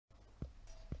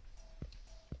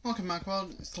Welcome back,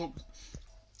 world.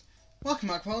 Welcome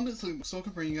back, world. It's Luke Stalker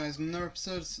bringing you guys another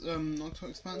episode of Octo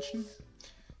expansion.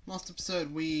 Last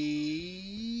episode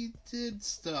we did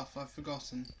stuff I've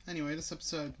forgotten. Anyway, this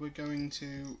episode we're going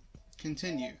to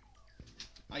continue,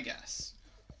 I guess,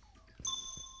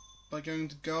 by going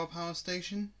to Girl Power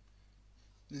Station.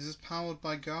 Is this powered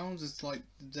by girls? It's like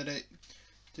did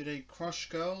it crush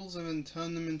girls and then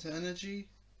turn them into energy?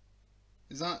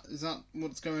 Is that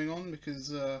what's going on? Because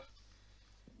that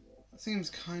seems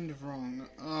kind of wrong.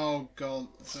 Oh god,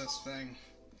 it's this thing.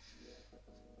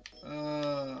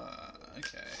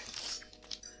 Okay.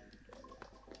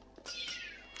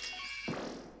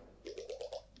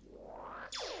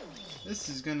 This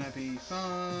is gonna be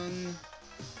fun.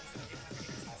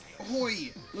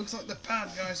 Ahoy! Looks like the bad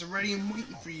guys are ready and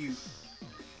waiting for you.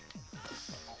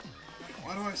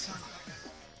 Why do I sound like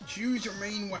that? Choose your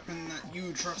main weapon that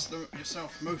you trust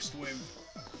yourself most with.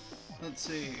 Let's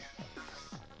see.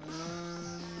 What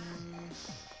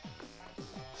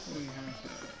do we have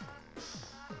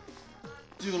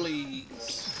here?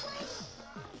 Dualies.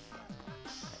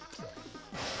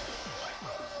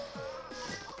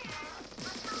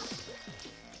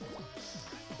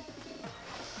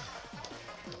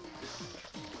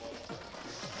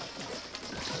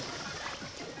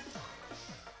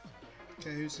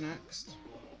 Okay, who's next?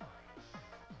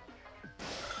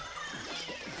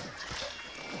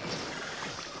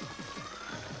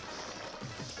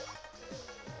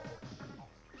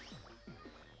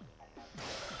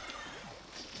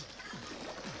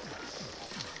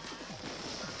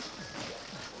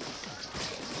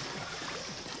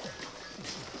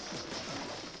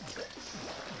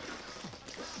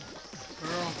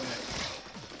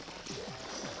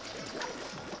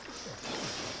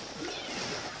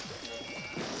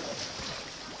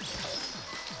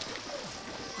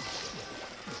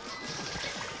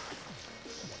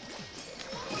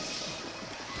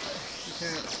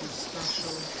 Okay, that's some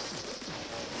special.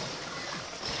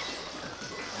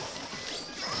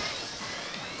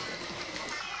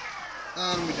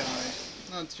 And we die.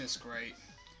 That's just great.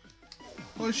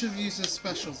 Probably should have used the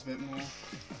specials a bit more.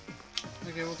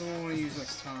 Okay, what do I want to use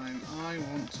this time? I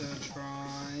want to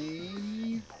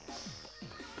try...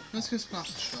 Let's go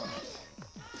Splash Shot.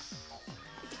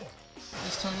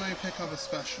 This time I pick up a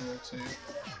special or two.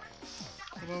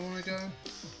 Where do I want to go?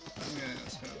 Okay,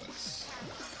 let's go with this.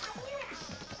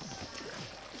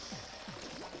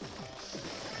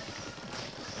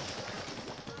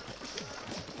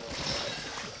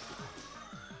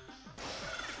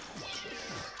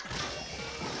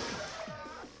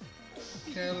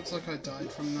 Okay, looks like I died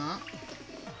from that.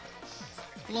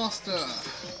 Blaster!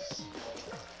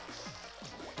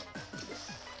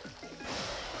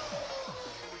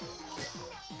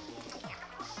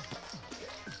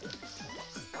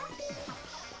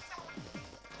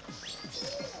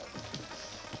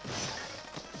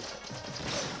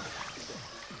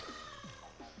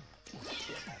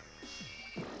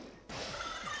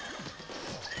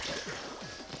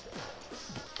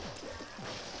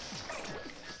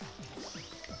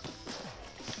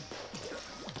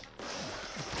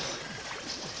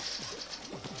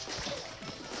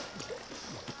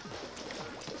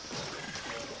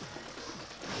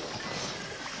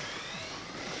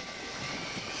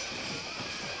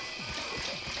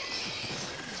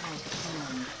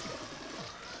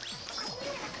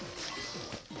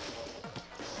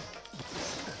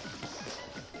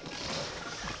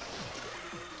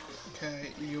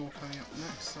 Okay, you're coming up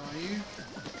next, are you?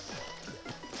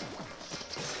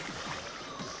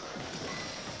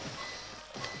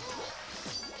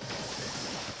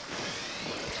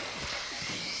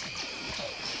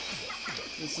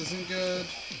 This isn't good.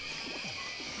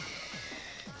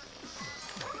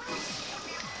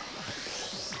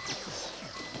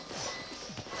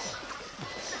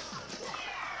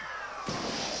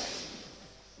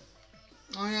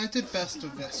 I did best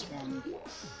with this one.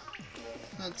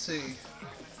 Let's see.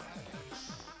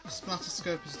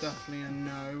 Splatterscope is definitely a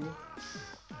no.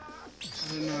 I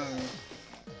don't know.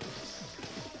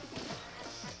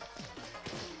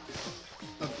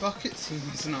 A bucket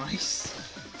seems nice.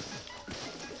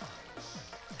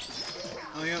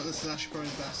 Oh yeah, this is actually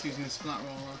probably best using a splat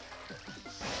roller.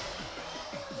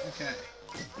 Okay.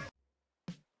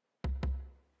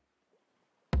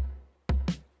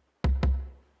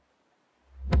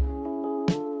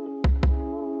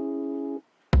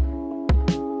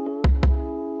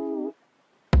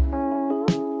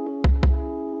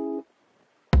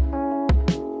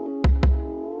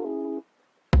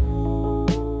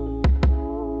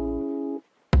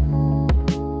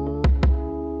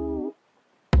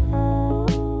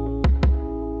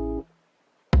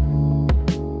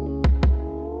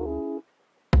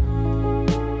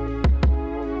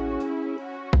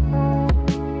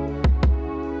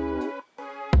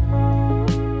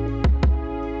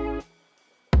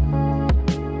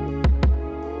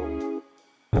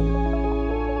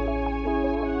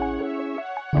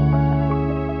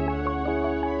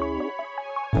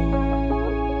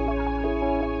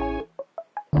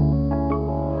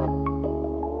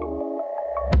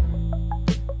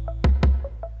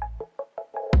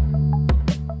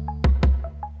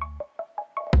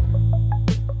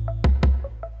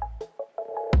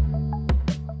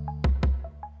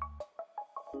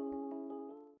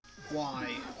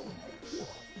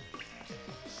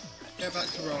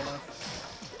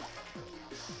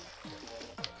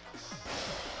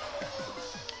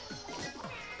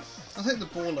 I'll take the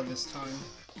baller this time.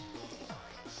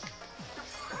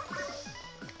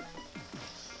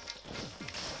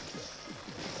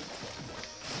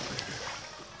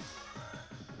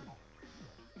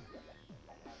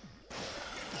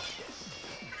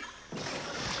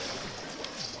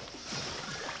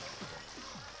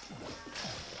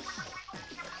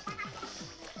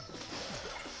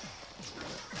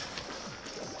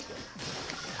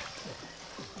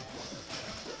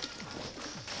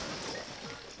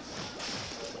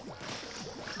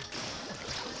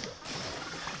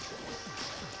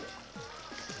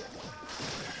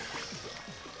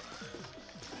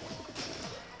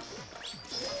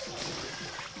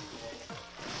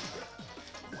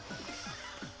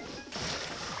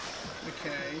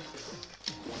 Okay,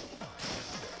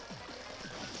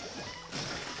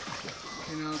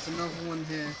 now there's another one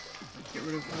here. Get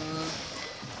rid of her.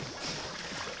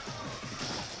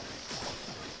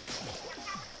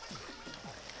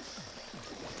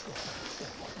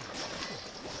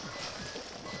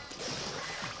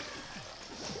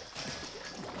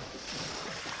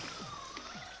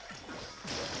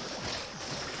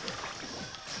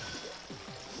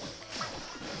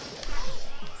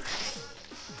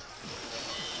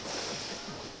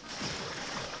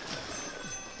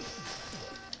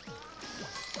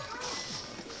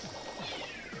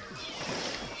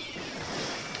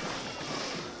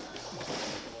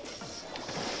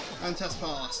 And test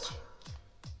passed.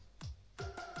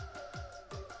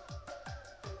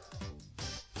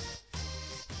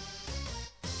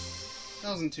 That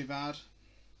wasn't too bad.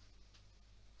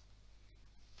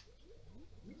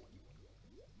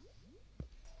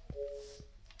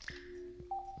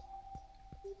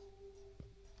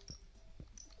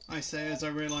 I say as I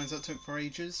realise that took for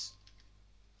ages.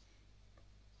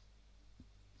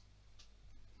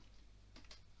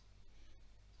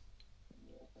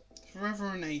 Forever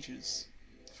and ages.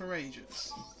 For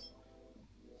ages.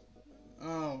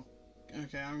 Oh,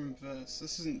 okay, I remember this.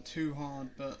 This isn't too hard,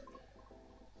 but...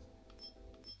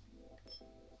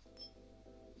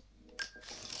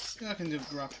 yeah, I can do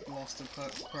Rapid Blaster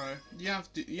Pro. You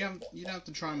don't have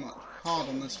to try much hard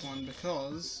on this one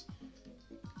because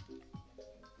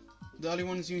the only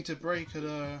ones you need to break are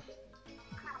the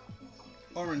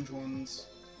orange ones.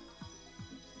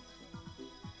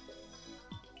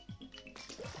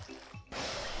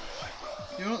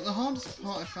 You know what, the hardest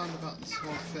part I found about this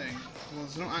whole thing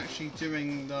was not actually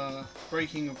doing the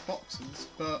breaking of boxes,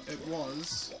 but it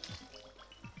was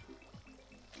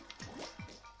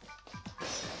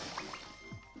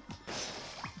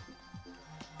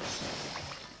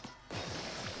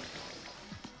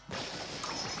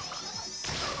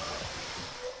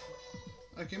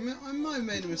okay, I might have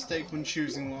made a mistake when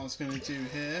choosing what I was going to do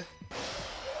here.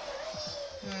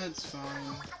 That's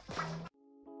fine.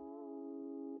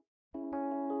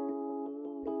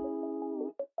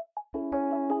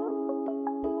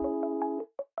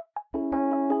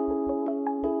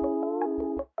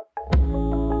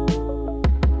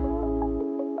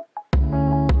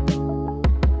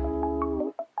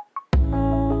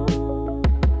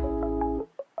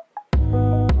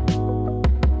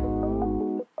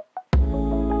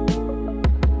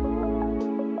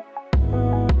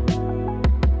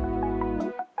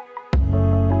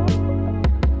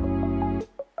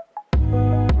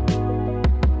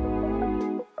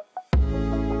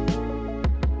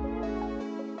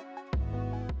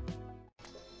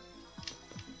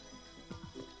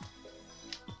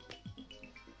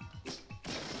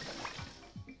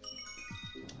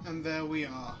 And there we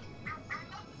are.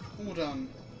 All done.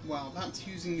 Wow, that's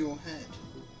using your head.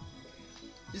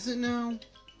 Is it now?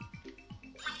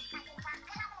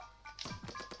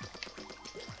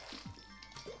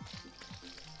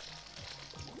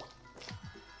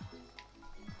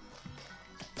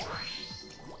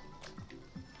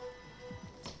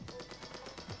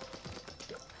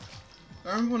 I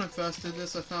remember when I first did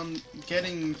this, I found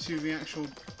getting to the actual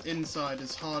inside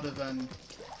is harder than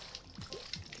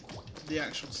the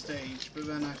actual stage, but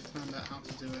then I found out how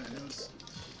to do it and it was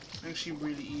actually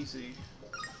really easy.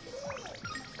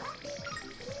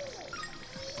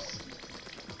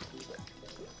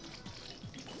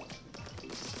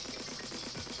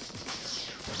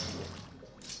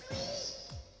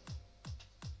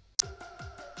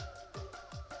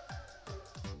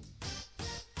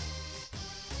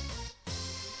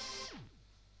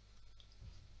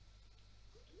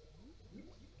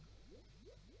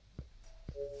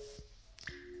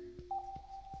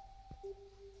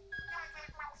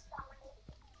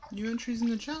 New entries in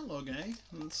the chat log, eh?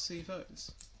 Let's see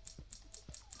those.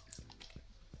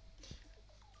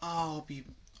 I'll be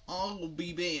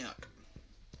back.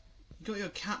 You got your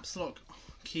caps lock.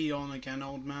 Key on again,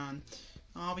 old man.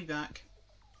 I'll be back.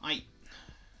 Aye.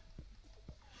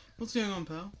 What's going on,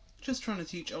 pal? Just trying to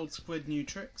teach old squid new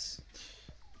tricks.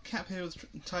 Cap here was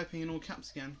typing in all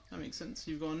caps again. That makes sense.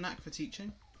 You've got a knack for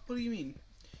teaching. What do you mean?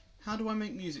 How do I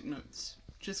make music notes?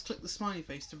 Just click the smiley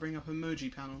face to bring up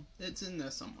emoji panel. It's in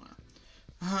there somewhere.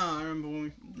 Ah, I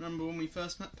remember when we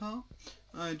first met, pal?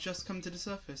 I had just come to the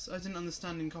surface. I didn't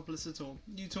understand Incopolis at all.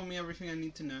 You taught me everything I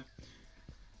need to know.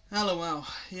 LOL.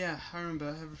 Yeah, I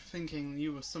remember thinking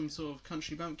you were some sort of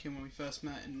country bumpkin when we first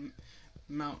met in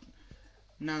Mount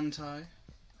Nantai.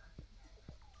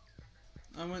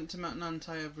 I went to Mount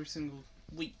Nantai every single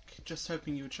week, just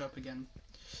hoping you would show up again.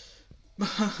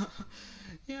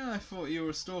 Yeah, I thought you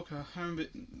were a stalker. I remember...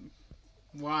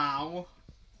 Wow.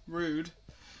 Rude.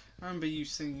 I remember you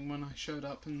singing when I showed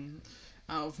up, and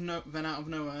out of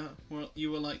nowhere, well,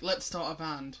 you were like, "Let's start a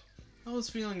band."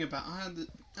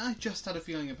 I just had a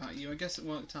feeling about you. I guess it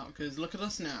worked out, because look at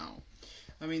us now.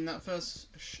 I mean, that first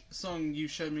song you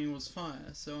showed me was fire,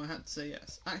 so I had to say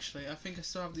yes. Actually, I think I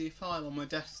still have the file on my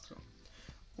desktop.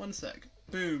 One sec.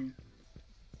 Boom.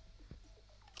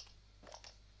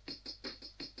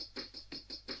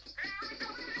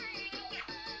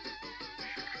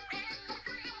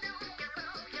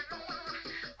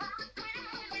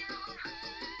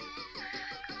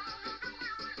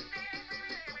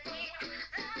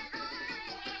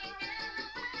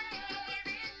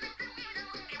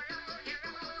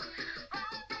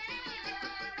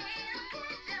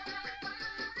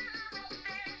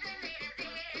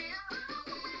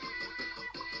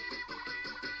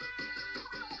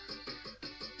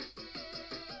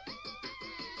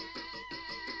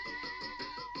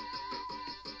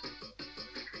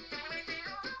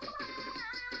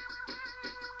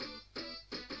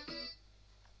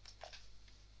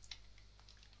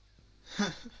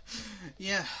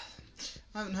 Yeah,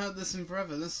 I haven't heard this in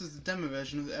forever. This is the demo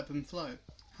version of the ebb and flow.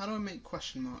 How do I make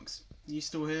question marks? You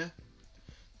still here?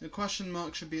 The question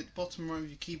mark should be at the bottom right of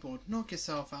your keyboard. Knock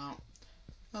yourself out.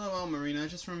 LOL, Marina, I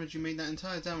just remembered you made that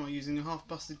entire demo using a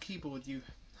half-busted keyboard you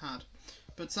had.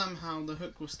 But somehow the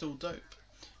hook was still dope.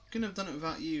 Couldn't have done it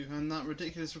without you and that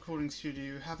ridiculous recording studio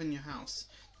you have in your house.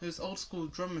 Those old-school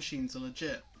drum machines are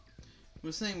legit. We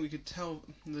were saying we could tell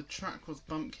the track was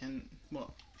bumpkin. What?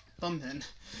 Bumpin'.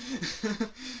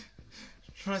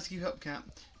 Try to keep up, Cap.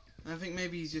 I think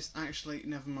maybe he's just actually...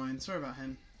 Never mind. Sorry about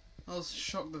him. I was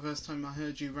shocked the first time I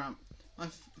heard you rap. I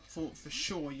thought for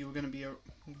sure you were going to be a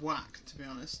whack, to be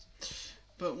honest.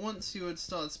 But once you had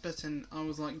started spitting, I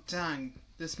was like, dang,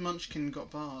 this munchkin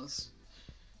got bars.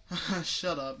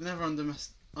 Shut up. Never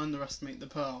underestimate the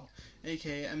Pearl,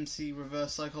 aka MC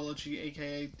Reverse Psychology,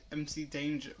 aka MC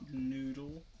Danger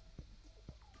Noodle.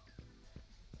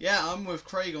 Yeah, I'm with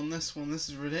Craig on this one. This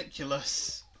is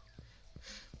ridiculous.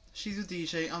 She's a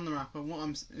DJ, I'm the rapper. What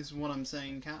I'm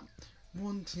saying, Cap.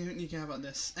 What don't you care about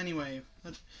this? Anyway,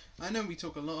 I know we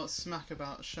talk a lot of smack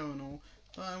about show and all,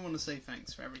 but I want to say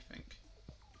thanks for everything.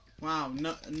 Wow,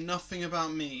 nothing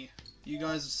about me. You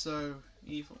guys are so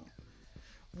evil.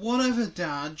 Whatever,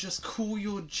 Dad. Just call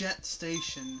your jet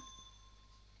station.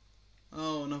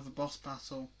 Oh, another boss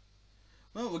battle.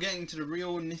 Well, we're getting to the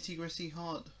real nitty-gritty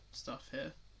hard stuff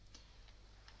here.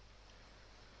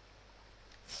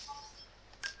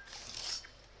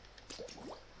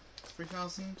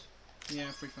 $3,000? Yeah,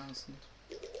 3,000.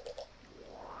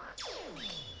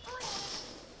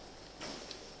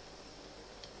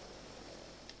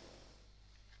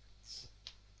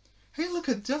 Hey, look,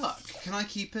 a duck! Can I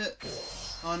keep it?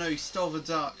 Oh no, he stole the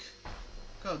duck.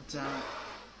 God damn it.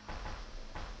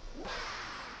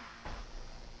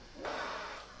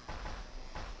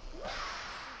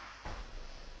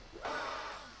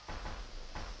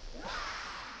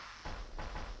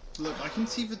 Look, I can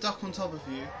see the duck on top of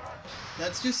you.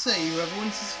 Let's just say whoever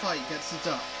wins this fight gets the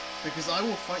duck, because I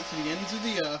will fight to the ends of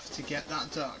the earth to get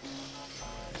that duck.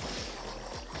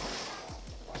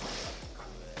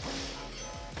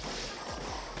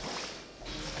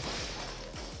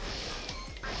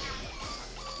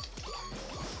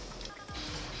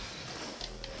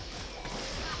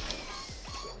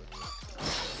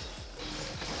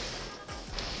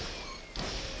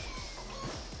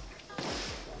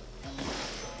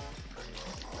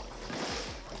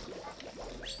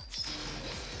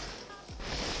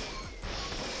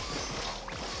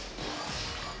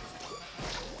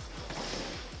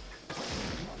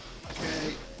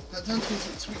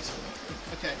 Sweet spot.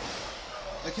 Okay.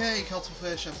 Okay,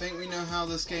 Cuttlefish, I think we know how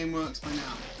this game works by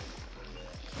now.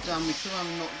 Damn, we still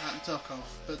haven't knocked that duck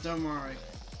off, but don't worry.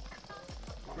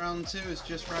 Round 2 is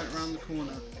just right around the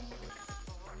corner.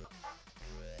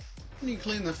 Can you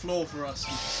clean the floor for us,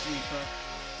 you sweeper?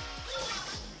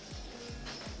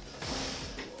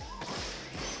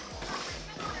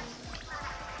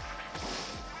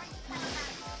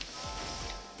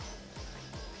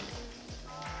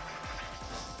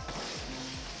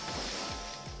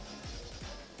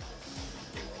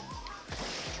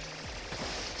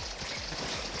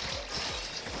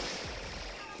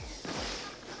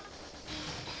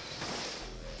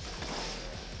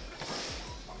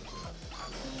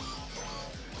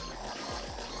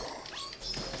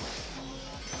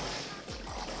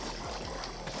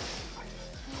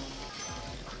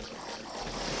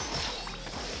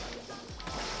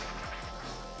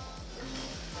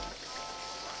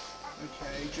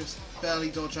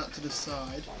 barely dodge out to the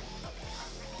side.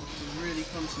 Have to really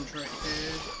concentrate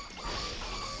here.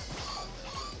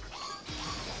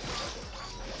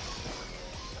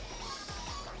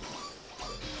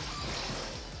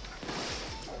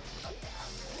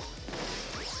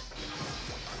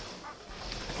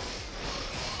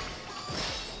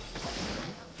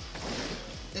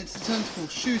 It's a tentacle,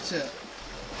 shoot it!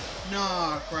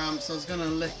 Nah, Gramps, I was gonna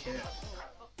lick it.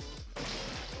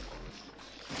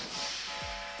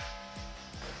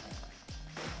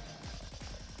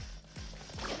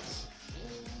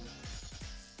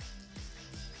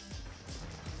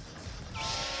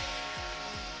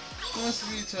 Nice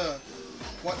of you to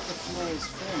wipe the floors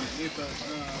for me, but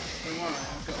don't worry,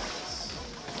 I've got this.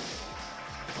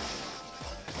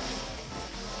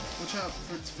 Watch out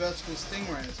for its vertical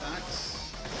stingray attacks.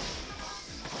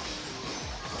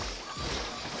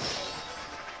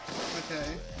 Okay,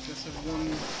 just have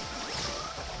one.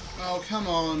 Oh, come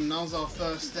on, that was our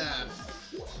first death.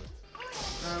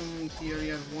 He only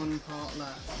had one part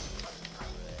left.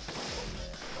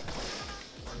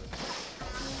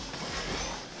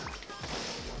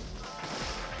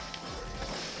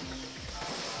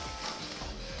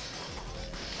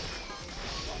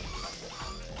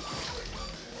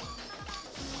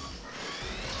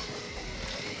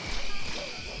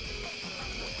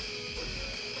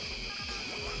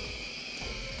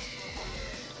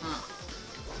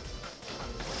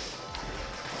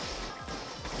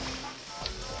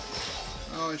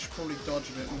 I should probably dodge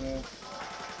a bit more.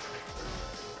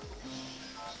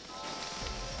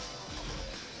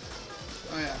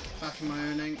 Oh yeah, back in my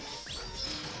own ink.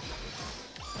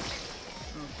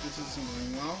 Oh, this isn't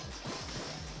going well.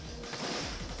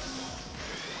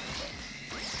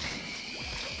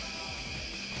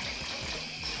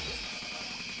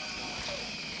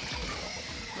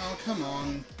 Oh, come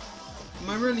on. Am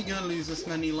I really gonna lose this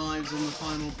many lives on the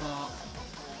final part?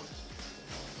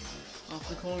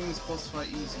 After calling this boss fight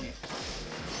easy.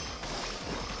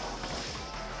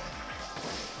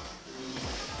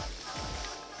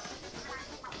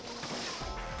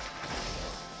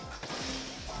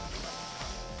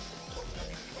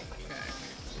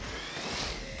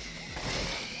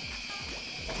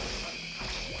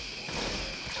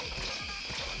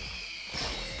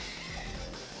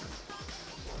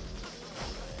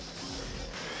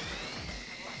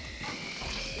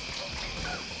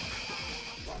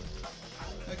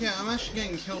 Okay, I'm actually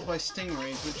getting killed by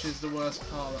stingrays, which is the worst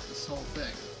part of this whole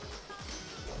thing.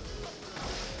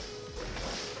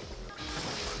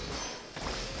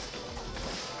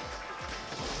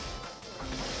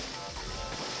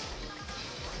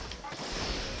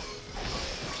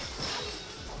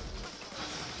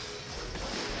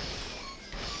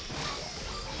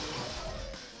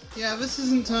 Yeah, this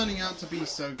isn't turning out to be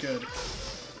so good.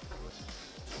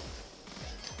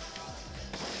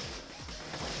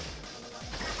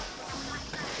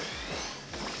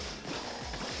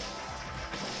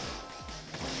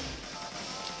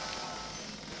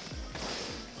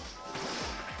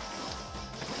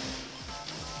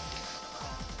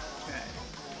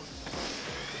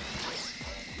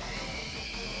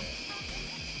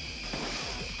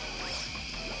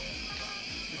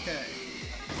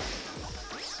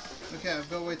 Okay, I've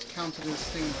got a way to counter those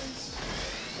stingrays.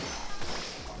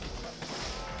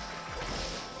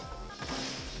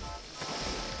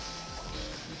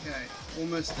 Okay,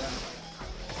 almost there.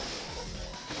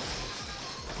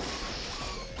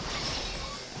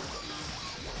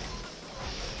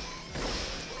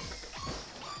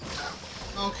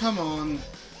 Oh, come on.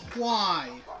 Why?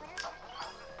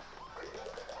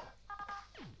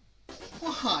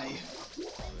 Why?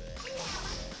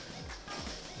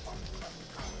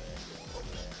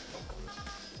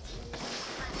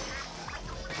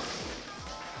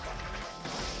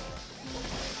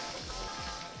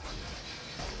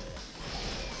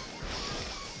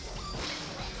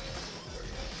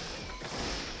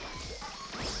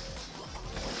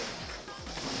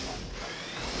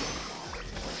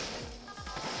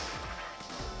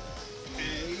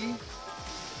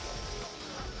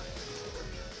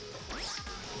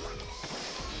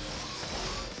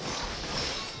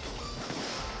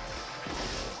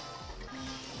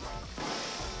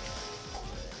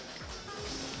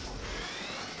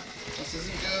 This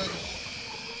isn't good.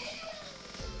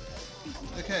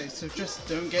 Okay, so just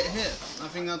don't get hit. I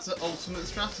think that's the ultimate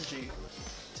strategy.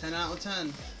 10 out of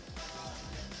 10.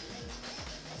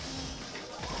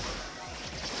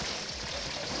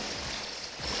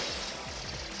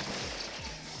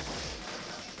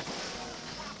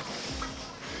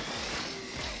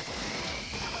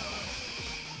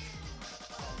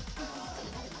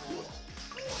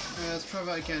 Let's try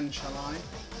that again, shall I?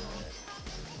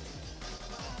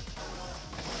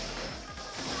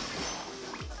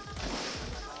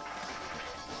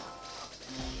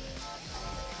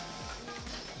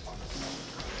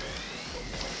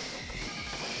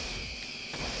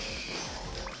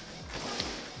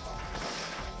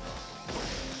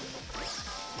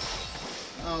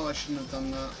 Oh, I shouldn't have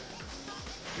done that.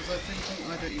 Was I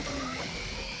thinking? I don't even know.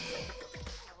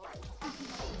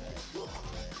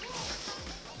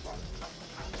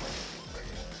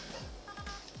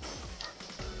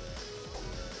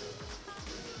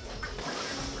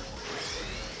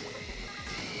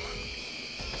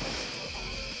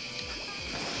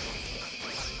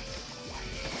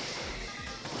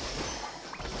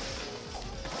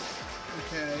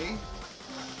 Okay.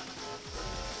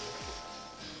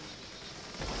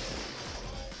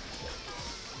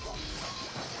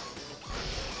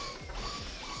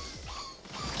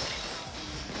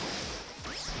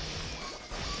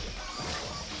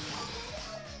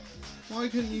 Why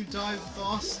couldn't you dive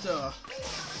faster?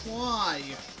 Why?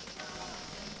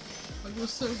 Like, you're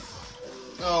so...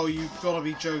 Oh, you've got to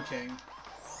be joking.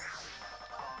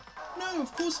 No,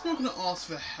 of course I'm not going to ask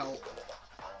for help.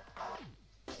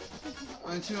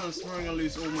 I'm too honest, I'm probably going to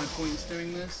lose all my points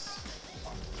doing this.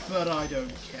 But I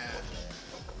don't care.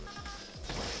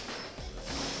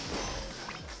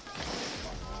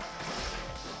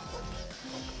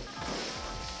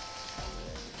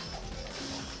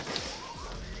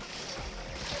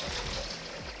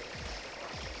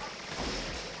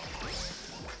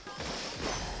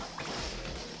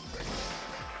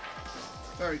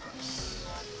 Very close.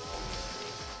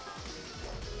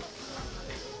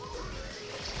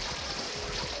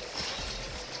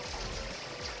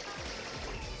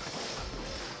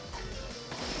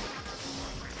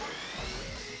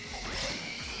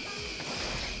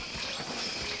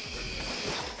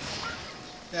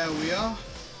 There we are.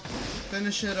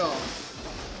 Finish it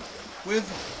off. With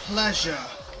pleasure.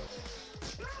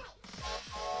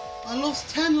 I lost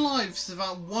 10 lives to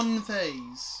that one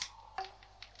phase.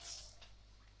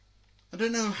 I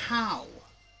don't know how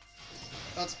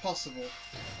that's possible.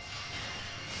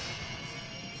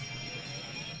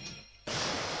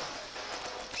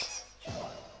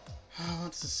 Oh,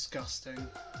 that's disgusting.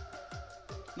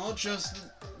 Not just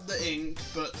the ink,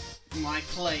 but my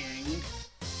playing.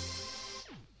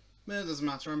 But it doesn't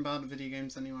matter, I'm bad at video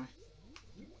games anyway.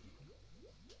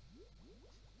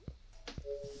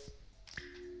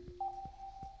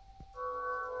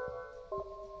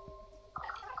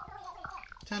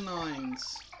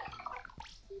 Lines.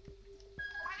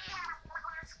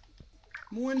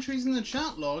 More entries in the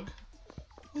chat log?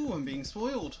 Oh, I'm being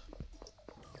spoiled.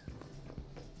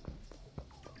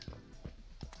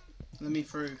 Let me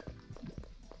through.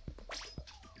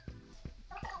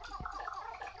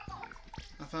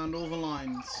 I found all the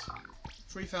lines.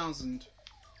 3,000.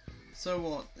 So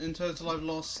what? In total I've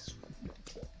lost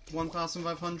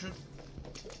 1,500?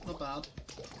 Not bad.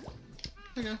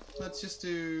 Okay, let's just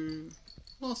do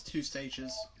last 2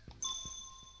 stages.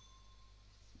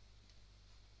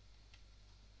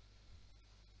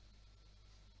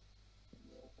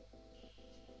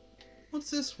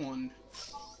 What's this one?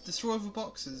 Destroy the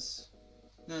boxes.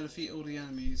 No, defeat all the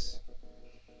enemies.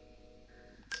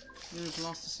 The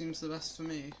blaster seems the best for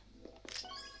me.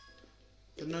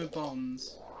 But no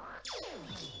bombs.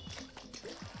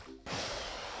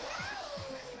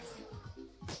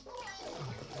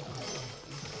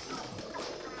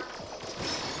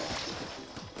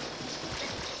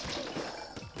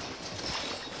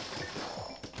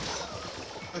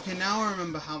 Okay, now I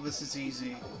remember how this is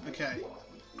easy. Okay.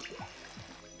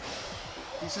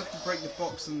 You just have to break the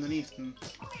box underneath them.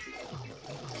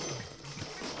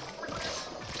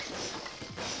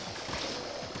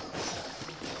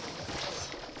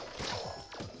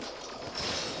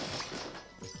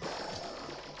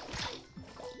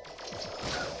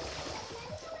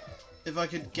 If I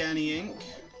could get any ink,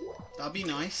 that'd be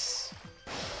nice.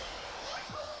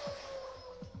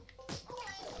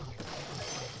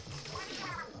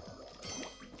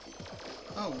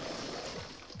 Oh.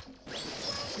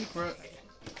 Secret.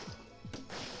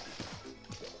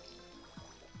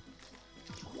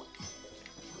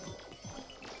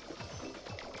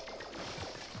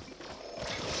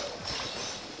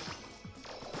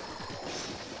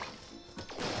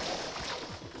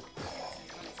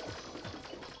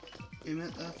 Aim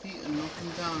at their feet and knock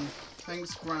them down.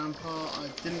 Thanks, Grandpa. I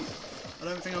didn't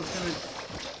think I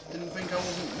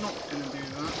wasn't not gonna do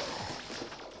that.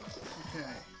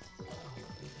 Okay.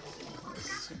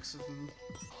 6 of them.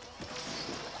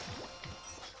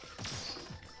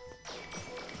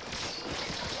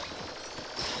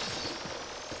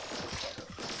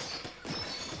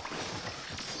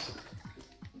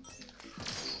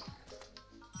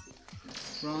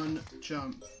 Run,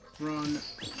 jump, run,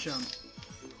 jump,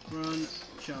 run,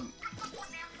 jump.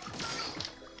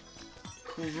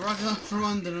 Pull the rug up from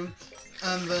under them,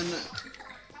 and then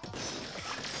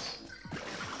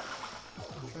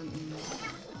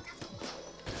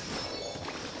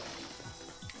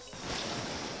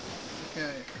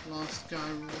Last guy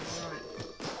right.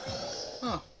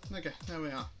 Oh, okay, there we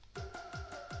are.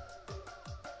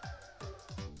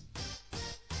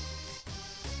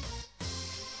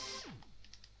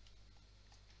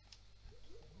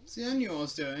 See, I knew what I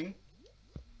was doing.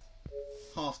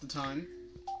 Half the time.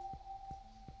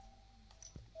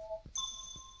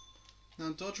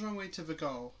 Now dodge my way to the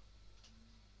goal.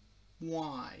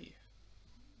 Why?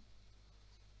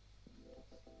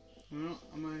 Well,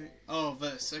 am I... Oh,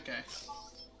 this, okay.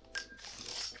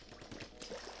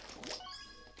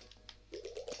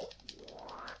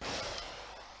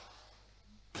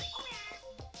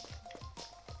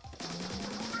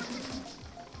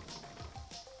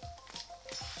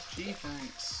 Gee,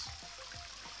 thanks.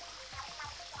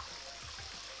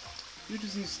 You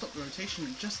just need to stop the rotation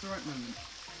at just the right moment.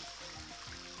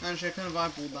 Actually, I kind of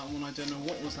eyeballed that one, I don't know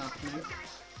what was happening.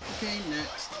 Okay,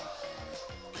 next.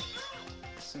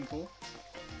 Simple.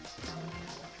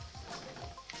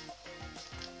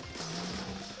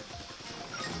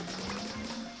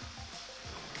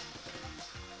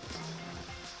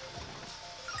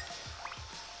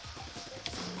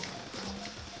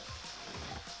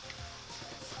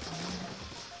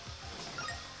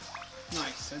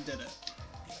 Nice, I did it.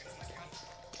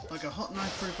 Like a hot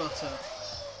knife through butter.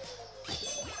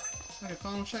 Okay,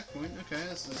 final checkpoint. Okay,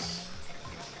 this is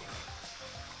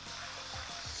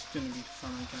gonna be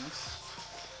fun, I guess.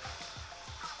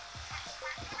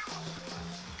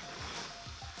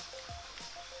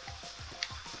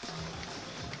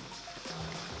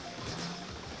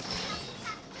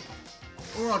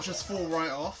 Or I'll just fall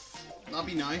right off. That'd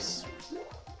be nice.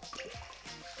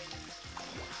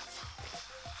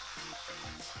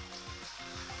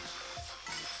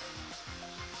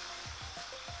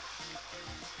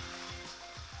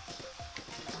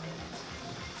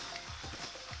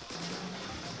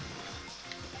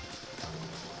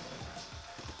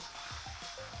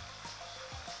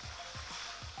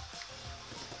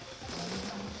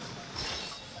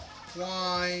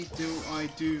 Why do I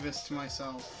do this to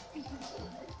myself?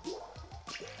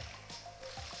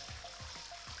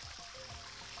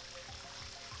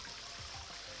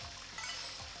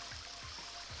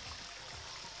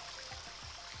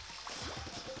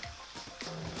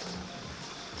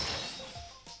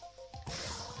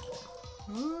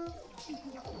 Huh?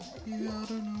 Yeah, I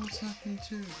don't know what's happening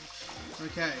too.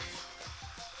 Okay.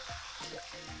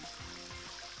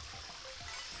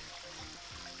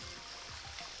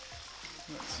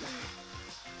 Let's see.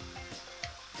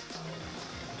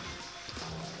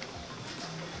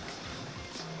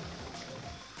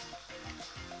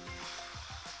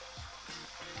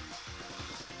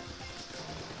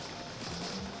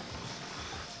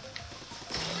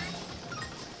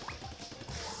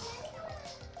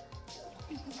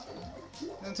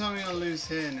 Don't tell me I'll lose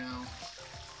here now.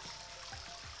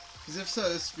 Because if so,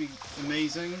 this would be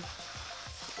amazing.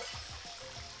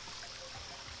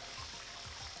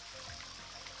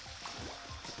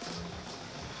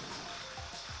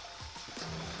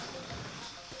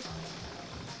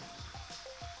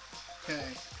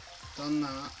 Okay, done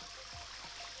that.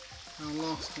 Now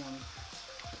last one.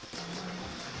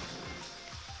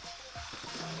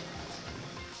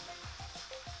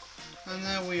 And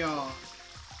there we are.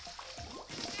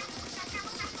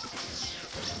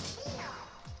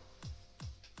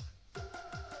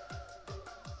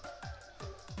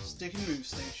 Stick and move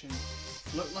station.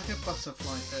 Look like a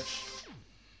butterfly fish.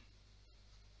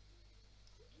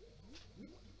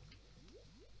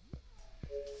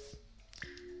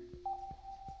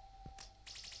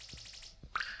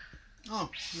 Oh,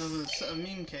 another set of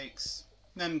meme cakes.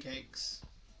 Mem cakes.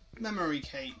 Memory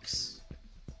cakes.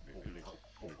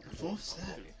 The fourth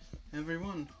step.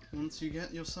 Everyone, once you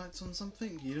get your sights on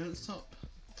something, you don't stop.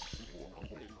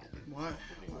 Why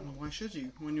should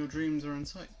you, when your dreams are in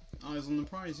sight? Eyes on the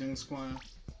prize, young squire.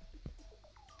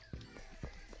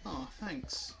 Ah,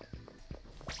 thanks.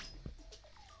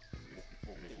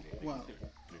 Well,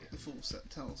 the full set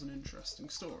tells an interesting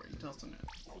story, doesn't it?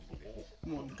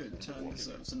 One good turn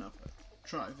deserves another.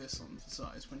 Try this on for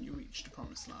size when you reach the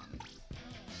promised land.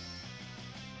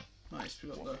 Nice, we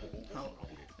got how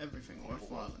everything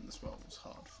worthwhile in this world was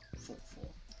hard fought for.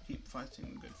 Keep fighting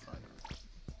the good fight.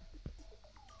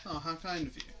 Oh, how kind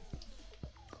of you.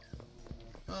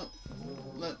 Well,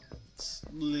 let's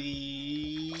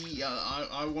leave.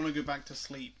 I want to go back to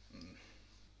sleep.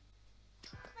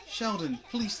 Sheldon,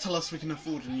 please tell us we can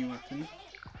afford a new weapon.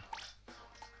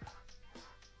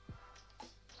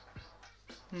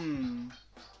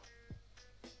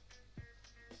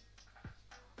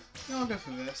 Yeah, I'll go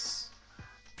for this.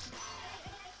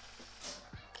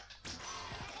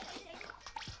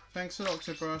 Thanks for the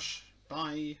Octo brush.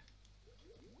 Bye.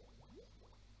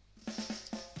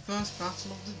 first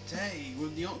battle of the day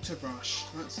with the Octo brush.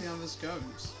 Let's see how this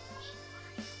goes.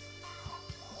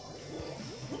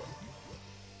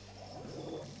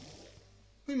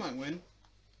 We might win.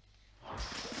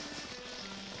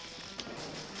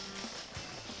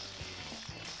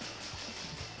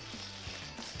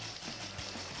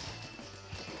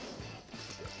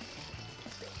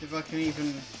 If I can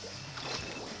even...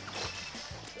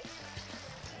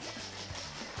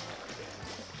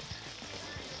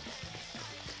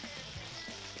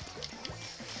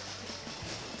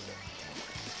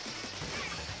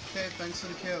 Okay, thanks for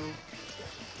the kill.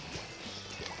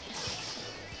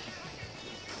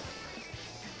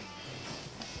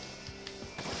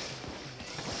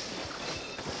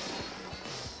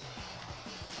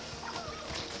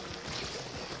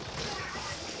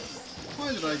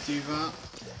 Why did I do that?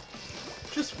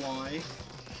 Just why?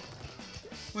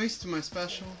 Wasted my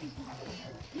special.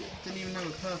 Didn't even have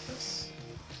a purpose.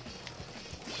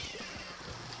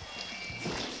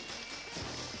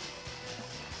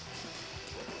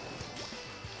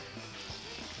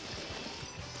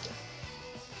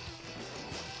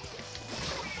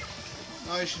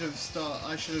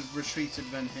 I should have retreated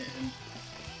then hit him.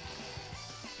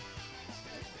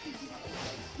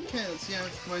 Okay, let's see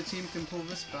if my team can pull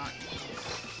this back.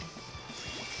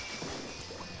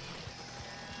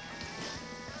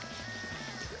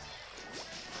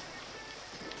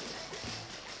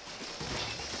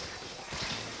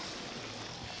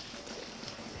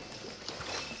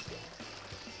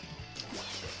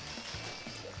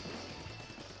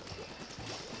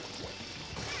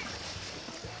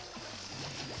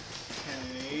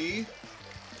 Okay,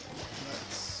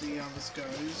 let's see how this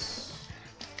goes.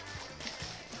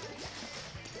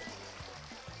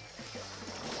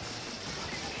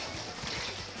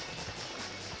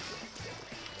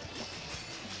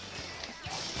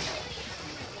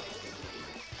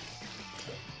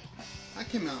 That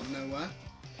came out of nowhere.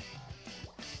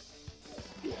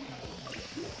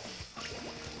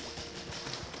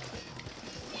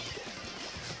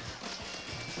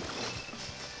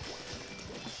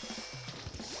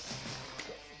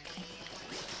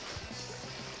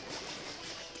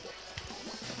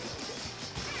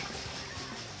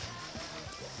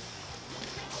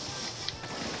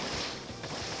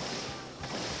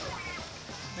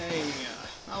 Hey,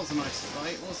 that was a nice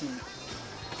fight, wasn't it?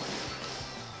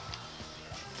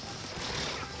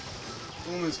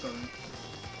 Almost got him.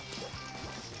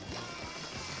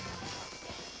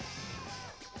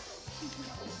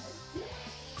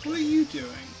 What are you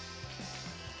doing?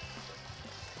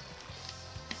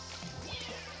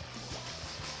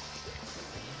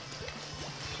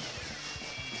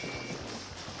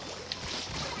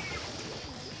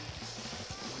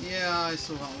 Yeah, I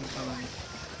saw that one coming.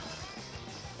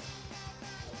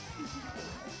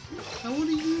 Now what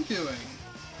are you doing?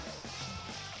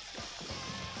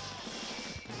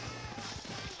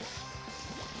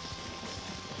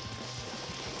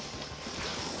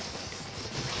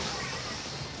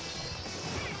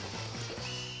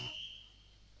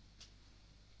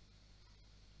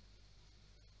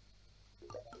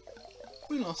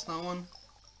 We lost that one.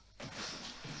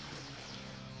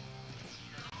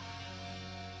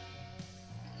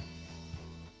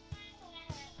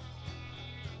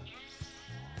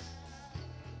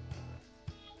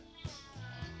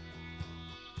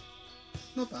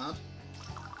 Not bad.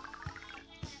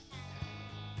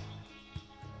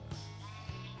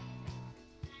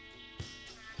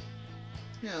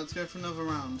 Yeah, let's go for another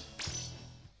round.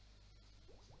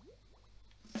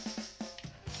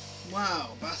 Wow,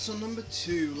 battle number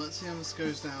 2. Let's see how this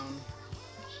goes down.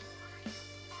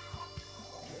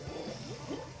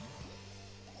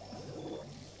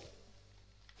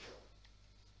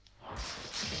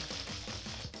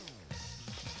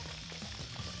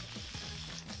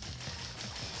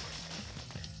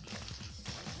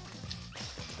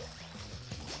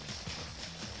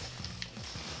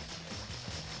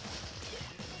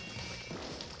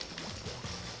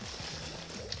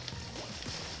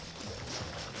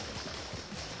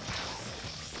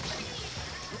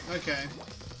 Okay.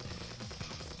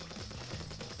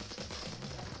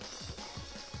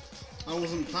 I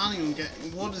wasn't planning on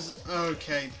getting... What is...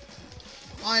 Okay.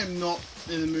 I am not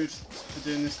in the mood for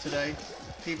doing this today.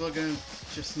 People are going to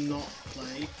just not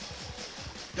play.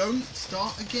 Don't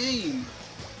start a game!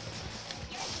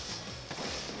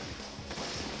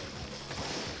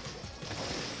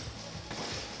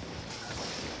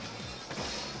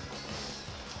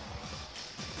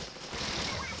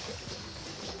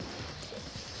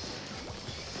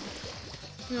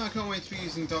 Yeah, I can't wait to be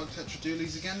using Dark Tetra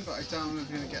Dualies again, but I doubt I'm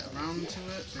ever going to get around to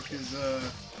it because,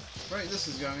 rate this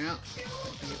is going at,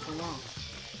 it'll be for a while.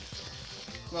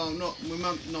 Well, we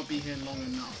might not be here long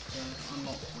enough to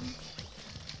unlock them.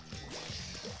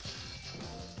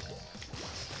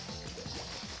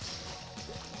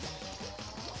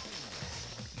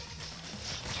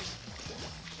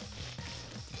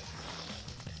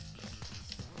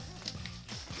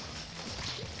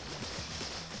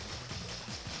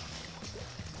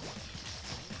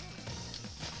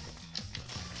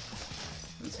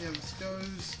 Let's see how this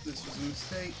goes. This was a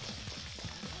mistake.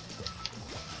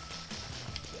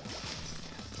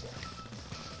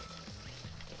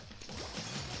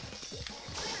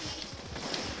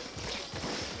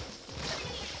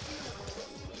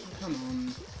 Come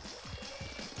on.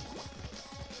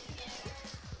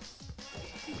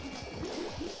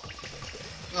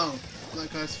 Oh,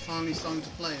 that guy's finally starting to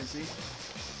play, is he?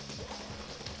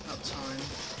 About time.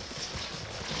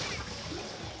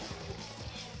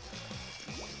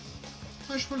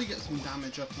 I should probably get some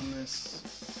damage up on this.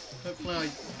 Hopefully I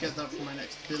get that for my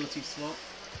next ability slot.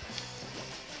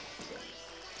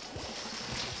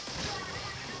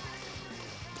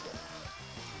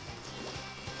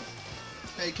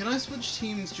 Hey, can I switch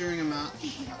teams during a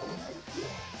match?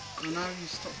 Oh, now you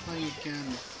stop playing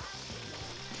again.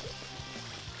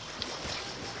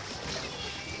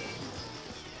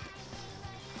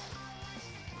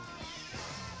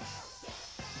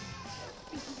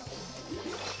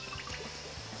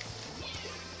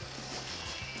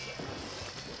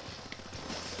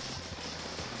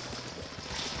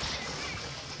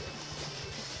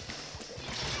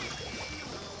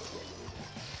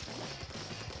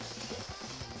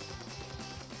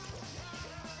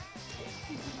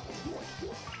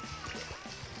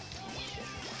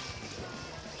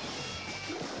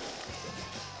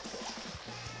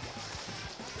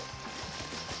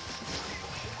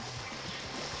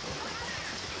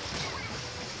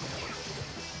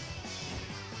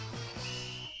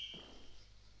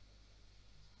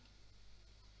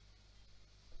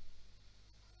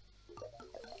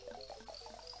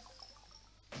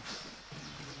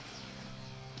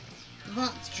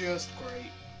 That's just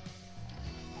great.